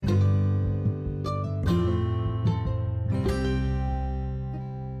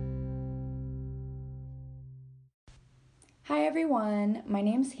everyone, my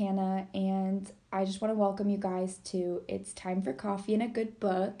name's Hannah, and I just want to welcome you guys to It's Time for Coffee and a Good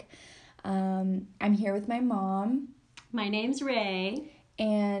Book. I'm here with my mom. My name's Ray.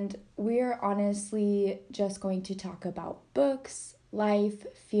 And we're honestly just going to talk about books, life,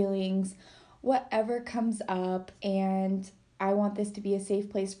 feelings, whatever comes up, and I want this to be a safe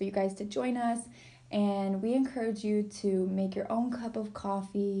place for you guys to join us. And we encourage you to make your own cup of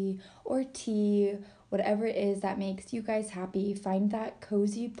coffee or tea, whatever it is that makes you guys happy. Find that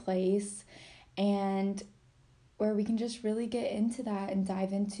cozy place and where we can just really get into that and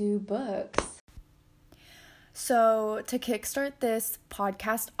dive into books. So to kickstart this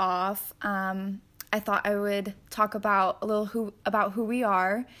podcast off, I thought I would talk about who we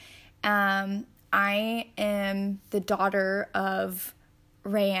are. I am the daughter of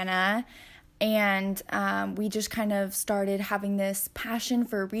Rayanna. And we just kind of started having this passion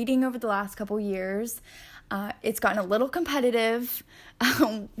for reading over the last couple years. It's gotten a little competitive.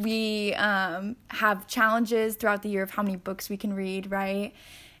 We have challenges throughout the year of how many books we can read, right?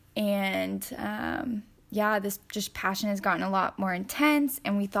 And this just passion has gotten a lot more intense,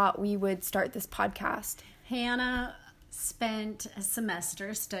 and we thought we would start this podcast. Hannah spent a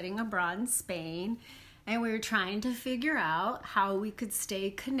semester studying abroad in Spain. And we were trying to figure out how we could stay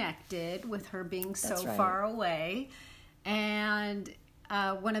connected with her being so far away. And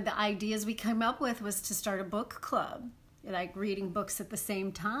one of the ideas we came up with was to start a book club, like reading books at the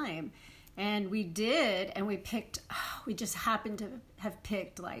same time. And we did, and we just happened to have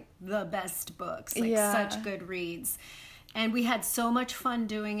picked like the best books, such good reads. And we had so much fun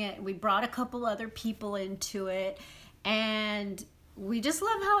doing it. We brought a couple other people into it, and we just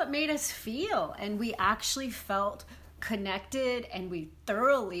love how it made us feel, and we actually felt connected, and we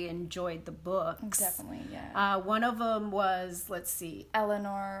thoroughly enjoyed the books. Definitely, yeah. One of them was,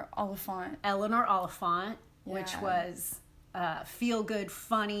 Eleanor Oliphant, which was feel-good,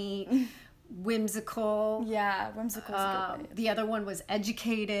 funny, whimsical. Yeah, whimsical is a good way. The other one was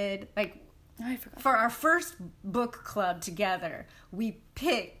Educated. I forgot. For our first book club together, we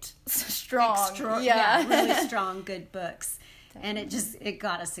picked really strong, good books. Definitely. And it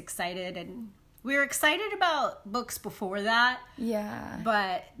got us excited, and we were excited about books before that. Yeah.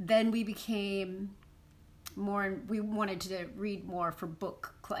 But then we became we wanted to read more for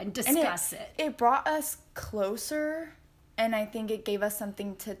book club and discuss it. It brought us closer, and I think it gave us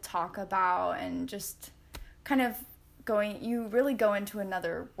something to talk about, and just kind of you really go into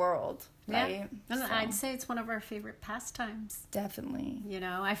another world, right? Yeah. And I'd say it's one of our favorite pastimes. Definitely.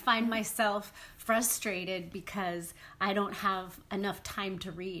 I find myself frustrated because I don't have enough time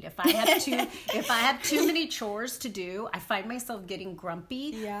to read. If I have too many chores to do, I find myself getting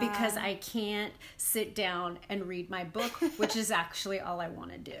grumpy because I can't sit down and read my book, which is actually all I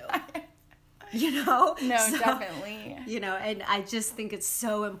want to do. No, definitely. And I just think it's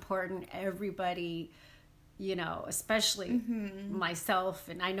so important everybody, especially myself,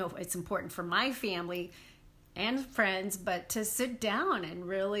 and I know it's important for my family and friends, but to sit down and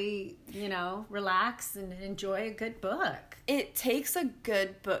really, relax and enjoy a good book. It takes a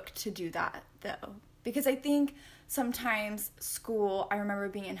good book to do that, though, because I think sometimes I remember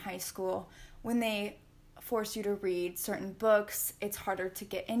being in high school, when they force you to read certain books, it's harder to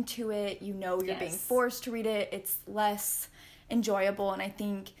get into it. You're being forced to read it. It's less enjoyable, and I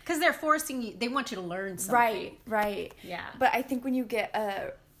think because they're forcing you, they want you to learn something. Right. Yeah. But I think when you get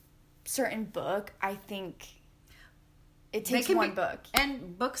a certain book, I think it takes one book,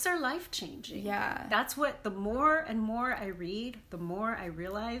 and books are life-changing. Yeah. That's what, the more and more I read, the more I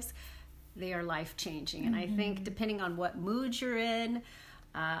realize they are life-changing. And I think depending on what mood you're in,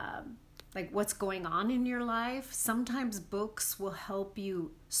 what's going on in your life, sometimes books will help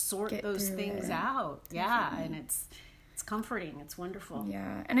you sort those things out. Yeah. And it's comforting. It's wonderful.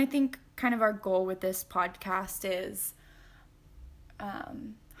 Yeah. And I think kind of our goal with this podcast is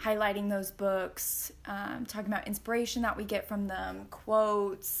highlighting those books, talking about inspiration that we get from them,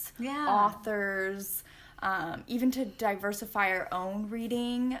 quotes, authors, even to diversify our own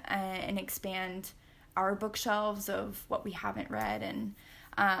reading and expand our bookshelves of what we haven't read. And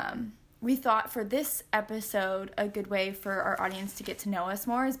we thought for this episode, a good way for our audience to get to know us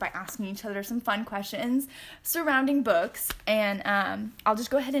more is by asking each other some fun questions surrounding books. And I'll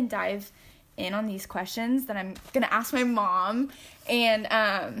just go ahead and dive in on these questions that I'm going to ask my mom.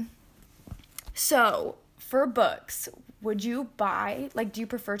 And so for books, would you do you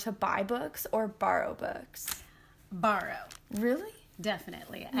prefer to buy books or borrow books? Borrow. Really?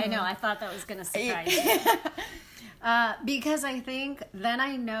 Definitely. I know. I thought that was going to surprise you. Because I think then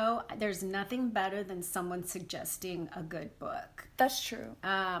I know there's nothing better than someone suggesting a good book. That's true.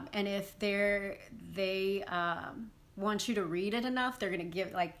 And if they want you to read it enough, they're going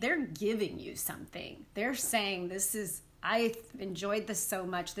to they're giving you something. They're saying, I enjoyed this so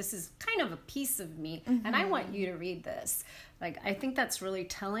much. This is kind of a piece of me, and I want you to read this. Like, I think that's really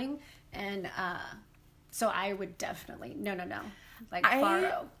telling. And so I would definitely, no. Like,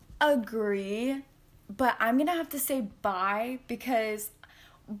 borrow. I agree, but I'm going to have to say buy, because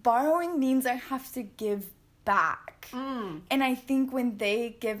borrowing means I have to give back. And I think when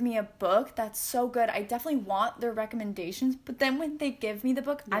they give me a book that's so good, I definitely want their recommendations, but then when they give me the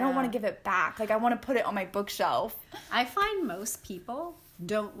book, I don't want to give it back. Like, I want to put it on my bookshelf. I find most people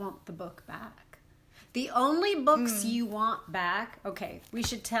don't want the book back. The only books you want back, okay, we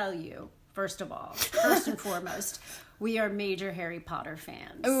should tell you, first and foremost, we are major Harry Potter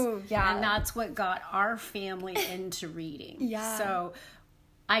fans. Ooh, yeah. And that's what got our family into reading. Yeah. So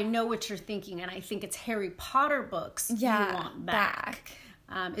I know what you're thinking, and I think it's Harry Potter books you want back.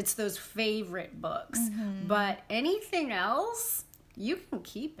 It's those favorite books. But anything else, you can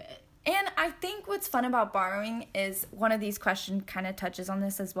keep it. And I think what's fun about borrowing is, one of these questions kind of touches on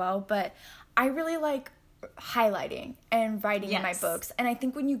this as well, but I really like highlighting and writing in my books. And I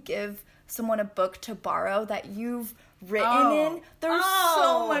think when you give someone a book to borrow that you've written in, there's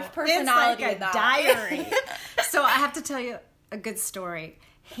so much personality in that. Diary. So I have to tell you a good story.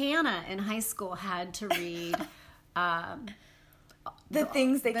 Hannah in high school had to read the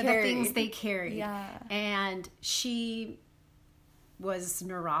things they carried. The things they carried. Yeah. And she was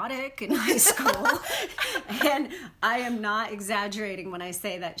neurotic in high school. And I am not exaggerating when I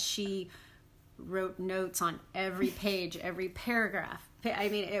say that she wrote notes on every page, every paragraph. I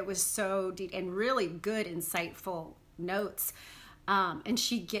mean, it was so deep and really good, insightful notes. And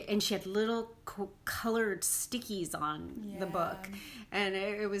she had little colored stickies on the book, and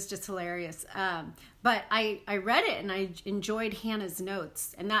it was just hilarious. But I read it and I enjoyed Hannah's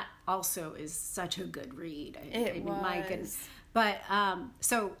notes, and that also is such a good read. It was. My goodness. But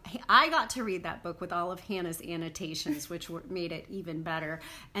so I got to read that book with all of Hannah's annotations, which made it even better.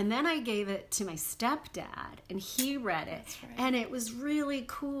 And then I gave it to my stepdad, and he read it. That's right. And it was really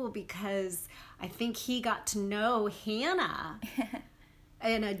cool because I think he got to know Hannah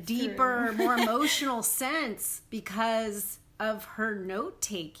in a deeper, more emotional sense because of her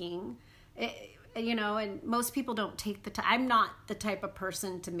note-taking. And most people don't take the time. I'm not the type of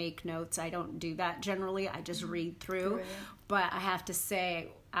person to make notes. I don't do that generally. I just read through. Right. But I have to say,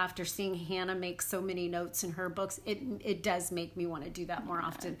 after seeing Hannah make so many notes in her books, it does make me want to do that more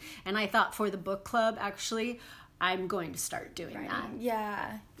often. And I thought for the book club, actually, I'm going to start doing that.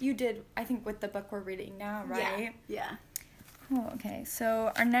 Yeah, you did, I think, with the book we're reading now, right? Yeah. Oh, okay,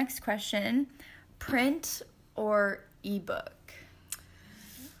 so our next question, print or ebook?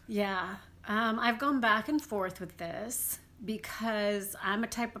 Yeah. I've gone back and forth with this because I'm a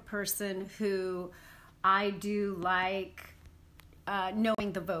type of person who I do like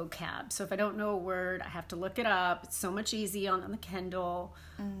knowing the vocab. So if I don't know a word, I have to look it up. It's so much easier on the Kindle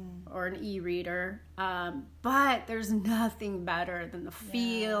or an e-reader. But there's nothing better than the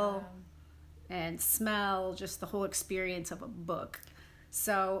feel and smell, just the whole experience of a book.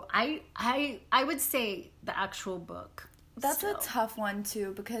 So I would say the actual book. That's still a tough one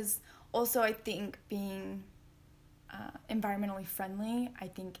too, because also I think being environmentally friendly, I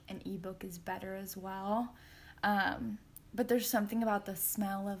think an ebook is better as well. But there's something about the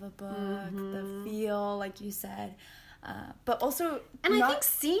smell of a book, the feel, like you said. But also... And I think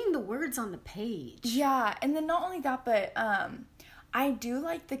seeing the words on the page. Yeah, and then not only that, but I do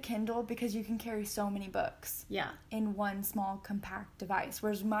like the Kindle because you can carry so many books in one small compact device,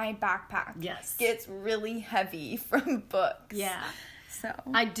 whereas my backpack gets really heavy from books. Yeah. So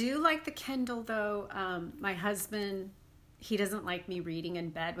I do like the Kindle, though. My husband... He doesn't like me reading in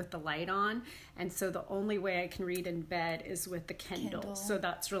bed with the light on, and so the only way I can read in bed is with the Kindle. So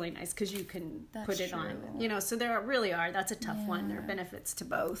that's really nice because you can put it on. So there really are. That's a tough one. There are benefits to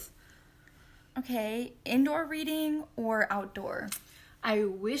both. Okay, indoor reading or outdoor? I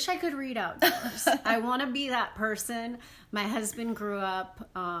wish I could read outdoors. I want to be that person. My husband grew up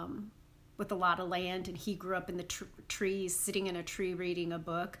with a lot of land, and he grew up in the trees, sitting in a tree reading a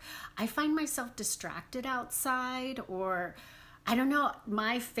book. I find myself distracted outside, or I don't know,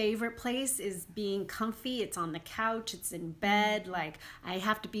 my favorite place is being comfy. It's on the couch, it's in bed. Like, I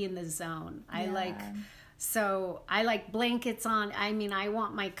have to be in the zone. I like blankets on. I mean, I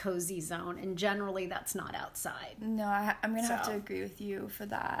want my cozy zone, and generally that's not outside. No, I'm gonna have to agree with you for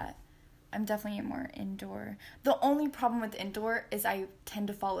that. I'm definitely more indoor. The only problem with indoor is I tend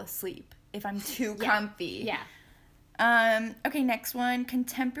to fall asleep if I'm too comfy. Yeah. Okay, next one.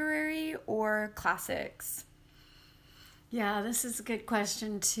 Contemporary or classics? Yeah, this is a good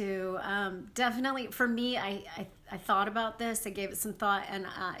question too. Definitely for me, I thought about this. I gave it some thought, and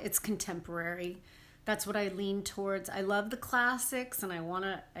it's contemporary. That's what I lean towards. I love the classics, and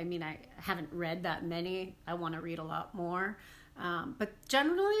I haven't read that many. I want to read a lot more. But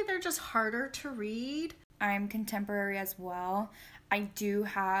generally, they're just harder to read. I'm contemporary as well. I do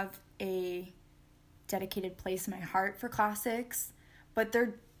have a dedicated place in my heart for classics, but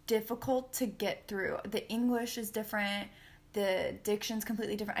they're difficult to get through. The English is different. The diction's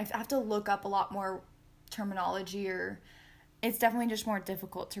completely different. I have to look up a lot more terminology, or it's definitely just more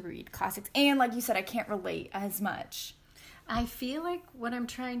difficult to read classics. And like you said, I can't relate as much. I feel like what I'm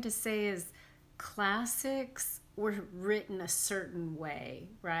trying to say is classics were written a certain way,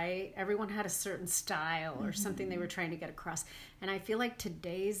 right? Everyone had a certain style or something they were trying to get across. And I feel like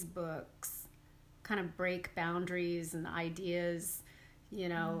today's books kind of break boundaries and ideas, you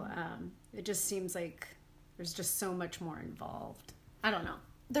know. It just seems like there's just so much more involved. I don't know.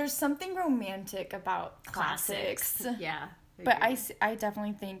 There's something romantic about classics. Yeah. But I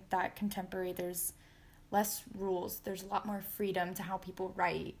definitely think that contemporary, there's less rules. There's a lot more freedom to how people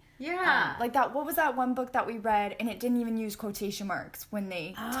write. Yeah. Like that, what was that one book that we read and it didn't even use quotation marks when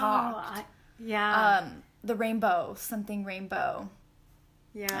they talked? The Rainbow, something Rainbow.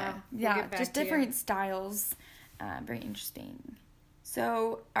 Yeah. Yeah, just different styles. Very interesting.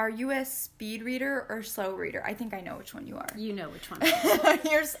 So, are you a speed reader or slow reader? I think I know which one you are. You know which one.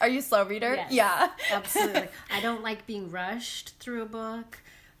 Are you a slow reader? Yes, yeah. Absolutely. I don't like being rushed through a book.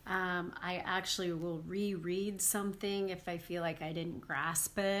 I actually will reread something if I feel like I didn't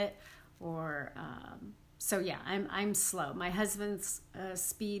grasp it, or so yeah, I'm slow. My husband's a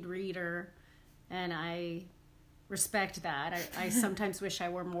speed reader, and I respect that. I sometimes wish I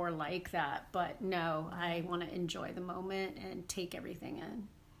were more like that, but no, I want to enjoy the moment and take everything in.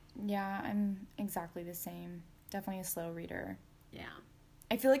 Yeah, I'm exactly the same. Definitely a slow reader. Yeah.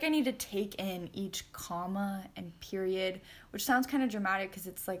 I feel like I need to take in each comma and period, which sounds kind of dramatic because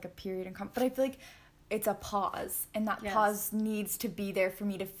it's like a period and comma, but I feel like it's a pause, and that pause needs to be there for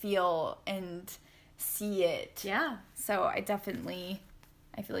me to feel and see it. Yeah. So I feel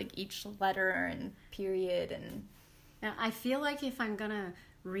like each letter and period and... I feel like if I'm going to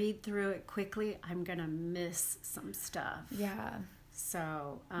read through it quickly, I'm going to miss some stuff. Yeah.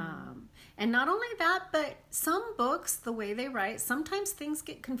 So, and not only that, but some books, the way they write, sometimes things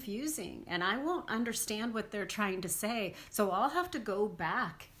get confusing and I won't understand what they're trying to say. So I'll have to go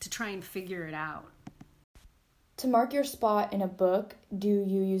back to try and figure it out. To mark your spot in a book, do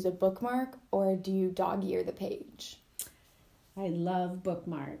you use a bookmark or do you dog-ear the page? I love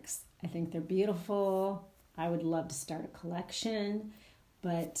bookmarks. I think they're beautiful. I would love to start a collection,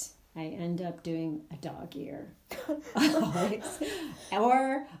 but I end up doing a dog ear.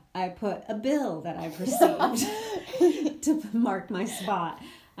 Or I put a bill that I've received to mark my spot.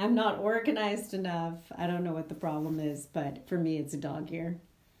 I'm not organized enough. I don't know what the problem is, but for me, it's a dog ear.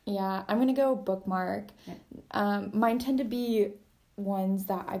 Yeah, I'm going to go bookmark. Mine tend to be ones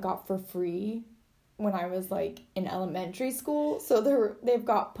that I got for free when I was like in elementary school. So they've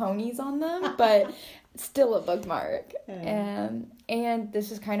got ponies on them, but still a bookmark. And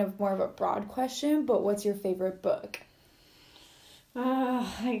this is kind of more of a broad question, but what's your favorite book?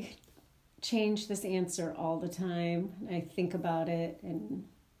 I change this answer all the time. I think about it and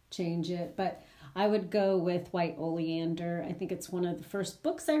change it, but I would go with White Oleander. I think it's one of the first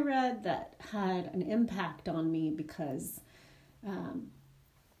books I read that had an impact on me because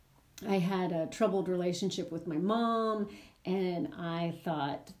I had a troubled relationship with my mom, and I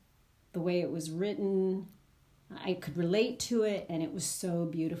thought the way it was written, I could relate to it, and it was so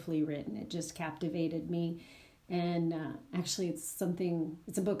beautifully written. It just captivated me. And actually, it's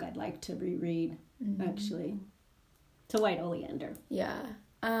a book I'd like to reread, actually. To White Oleander. Yeah.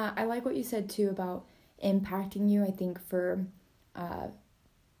 I like what you said, too, about impacting you. I think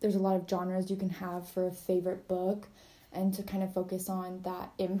there's a lot of genres you can have for a favorite book, and to kind of focus on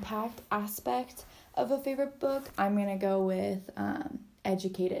that impact aspect of a favorite book, I'm going to go with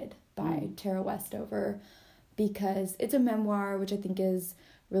Educated by Tara Westover, because it's a memoir, which I think is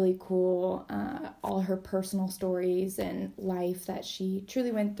really cool. All her personal stories and life that she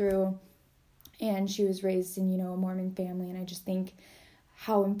truly went through. And she was raised in, a Mormon family, and I just think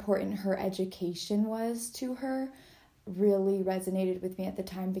how important her education was to her really resonated with me at the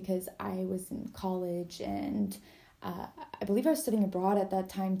time, because I was in college and I believe I was studying abroad at that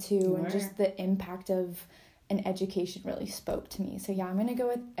time too, and just the impact of an education really spoke to me. So yeah, I'm gonna go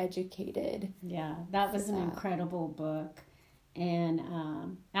with Educated. Yeah, that was an incredible book, and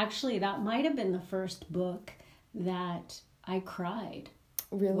actually that might have been the first book that I cried.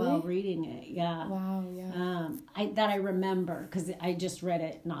 while reading it. Yeah. Wow. Yeah. I remember because I just read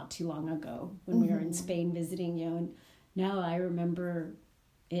it not too long ago when we were in Spain visiting you, and now I remember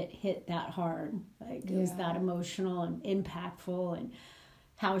it hit that hard. Like it was that emotional and impactful, and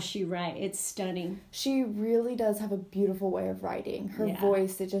how she writes, it's stunning. She really does have a beautiful way of writing. Her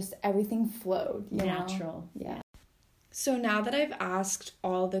voice, everything flowed. Natural. Yeah. So now that I've asked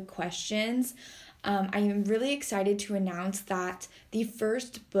all the questions, I am really excited to announce that the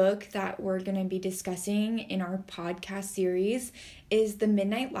first book that we're going to be discussing in our podcast series is The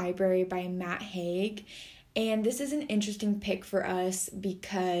Midnight Library by Matt Haig. And this is an interesting pick for us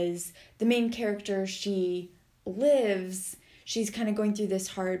because the main character, she's kind of going through this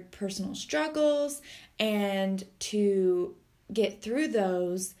hard personal struggles, and to get through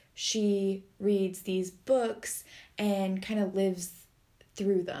those, she reads these books and kind of lives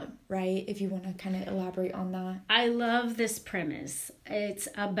through them, right? If you want to kind of elaborate on that. I love this premise. It's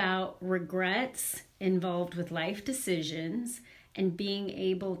about regrets involved with life decisions and being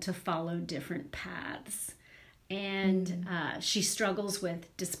able to follow different paths. And she struggles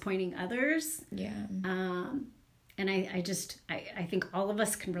with disappointing others. Yeah. And I think all of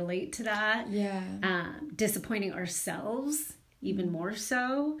us can relate to that. Yeah. Disappointing ourselves even more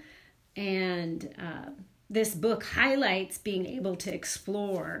so. And this book highlights being able to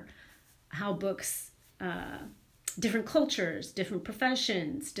explore how books, different cultures, different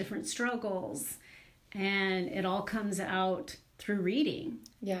professions, different struggles, and it all comes out through reading.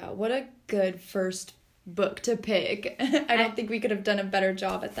 Yeah, what a good first book to pick. I don't think we could have done a better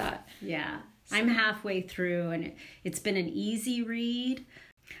job at that. Yeah, I'm halfway through, and it's been an easy read.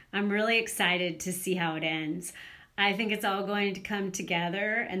 I'm really excited to see how it ends. I think it's all going to come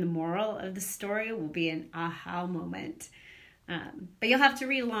together, and the moral of the story will be an aha moment. But you'll have to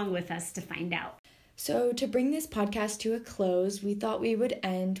read along with us to find out. So to bring this podcast to a close, we thought we would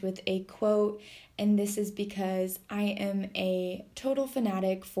end with a quote, and this is because I am a total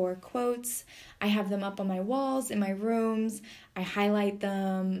fanatic for quotes. I have them up on my walls in my rooms. I highlight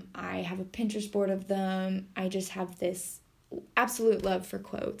them. I have a Pinterest board of them. I just have this absolute love for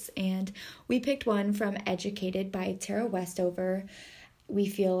quotes, and we picked one from Educated by Tara Westover. We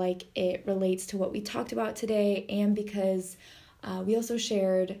feel like it relates to what we talked about today, and because we also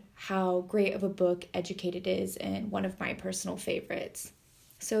shared how great of a book Educated is, and one of my personal favorites.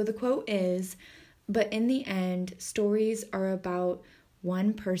 So the quote is, "But in the end, stories are about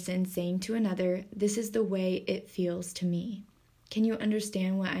one person saying to another, 'This is the way it feels to me.' Can you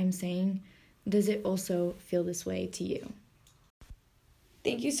understand what I'm saying? Does it also feel this way to you?"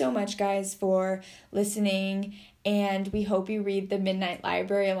 Thank you so much, guys, for listening, and we hope you read The Midnight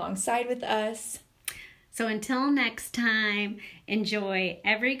Library alongside with us. So until next time, enjoy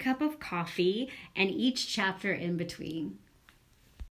every cup of coffee and each chapter in between.